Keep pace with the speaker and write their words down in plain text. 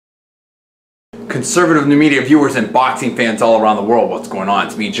Conservative new media viewers and boxing fans all around the world, what's going on?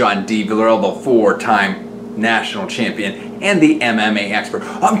 It's me, John D. Villarreal, the four-time national champion and the MMA expert.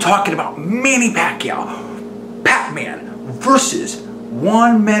 I'm talking about Manny Pacquiao, Pac Man, versus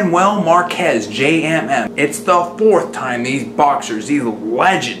Juan Manuel Marquez, JMM. It's the fourth time these boxers, these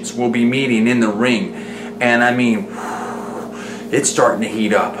legends, will be meeting in the ring. And I mean, it's starting to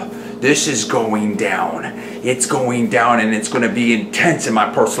heat up. This is going down. It's going down, and it's going to be intense in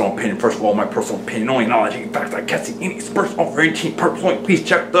my personal opinion. First of all, my personal opinion, only knowledge and facts I can't see any personal or any personally. Please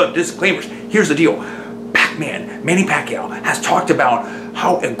check the disclaimers. Here's the deal. Pac-Man, Manny Pacquiao, has talked about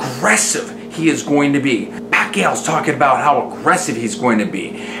how aggressive he is going to be. Pacquiao's talking about how aggressive he's going to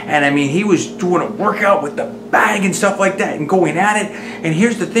be. And I mean, he was doing a workout with the bag and stuff like that and going at it. And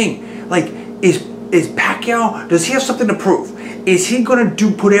here's the thing, like, is Pacquiao, does he have something to prove? Is he going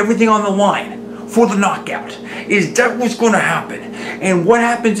to put everything on the line for the knockout? Is that what's going to happen? And what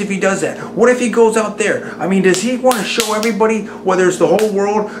happens if he does that? What if he goes out there? I mean, does he want to show everybody, whether it's the whole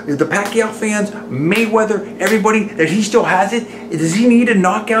world, the Pacquiao fans, Mayweather, everybody, that he still has it? Does he need to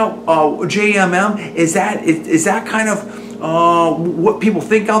knock out JMM? Is that kind of what people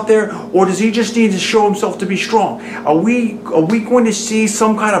think out there, or does he just need to show himself to be strong? Are we going to see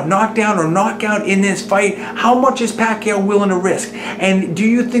some kind of knockdown or knockout in this fight? How much is Pacquiao willing to risk? And do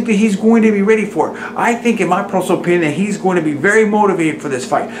you think that he's going to be ready for it? I think, in my personal opinion, that he's going to be very motivated for this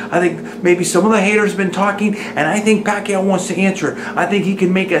fight. I think maybe some of the haters have been talking, and I think Pacquiao wants to answer it. I think he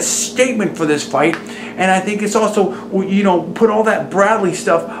can make a statement for this fight, and I think it's also, you know, put all that Bradley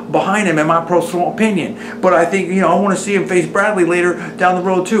stuff behind him, in my personal opinion. But I think, you know, I want to see him face Bradley later down the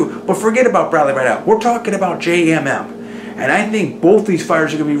road too. But forget about Bradley right now. We're talking about JMM. And I think both these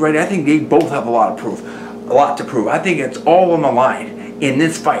fighters are going to be ready. I think they both have a lot to prove. I think it's all on the line in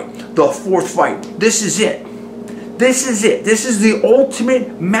this fight. The fourth fight. This is it. This is it. This is the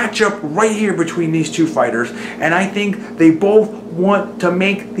ultimate matchup right here between these two fighters. And I think they both want to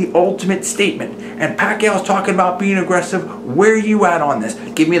make the ultimate statement. And Pacquiao's talking about being aggressive. Where are you at on this?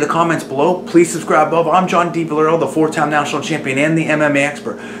 Give me the comments below. Please subscribe above. I'm John D. Villarreal, the four-time national champion and the MMA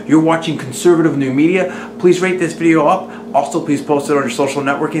expert. You're watching Conservative New Media. Please rate this video up. Also, please post it on your social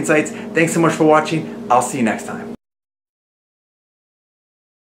networking sites. Thanks so much for watching. I'll see you next time.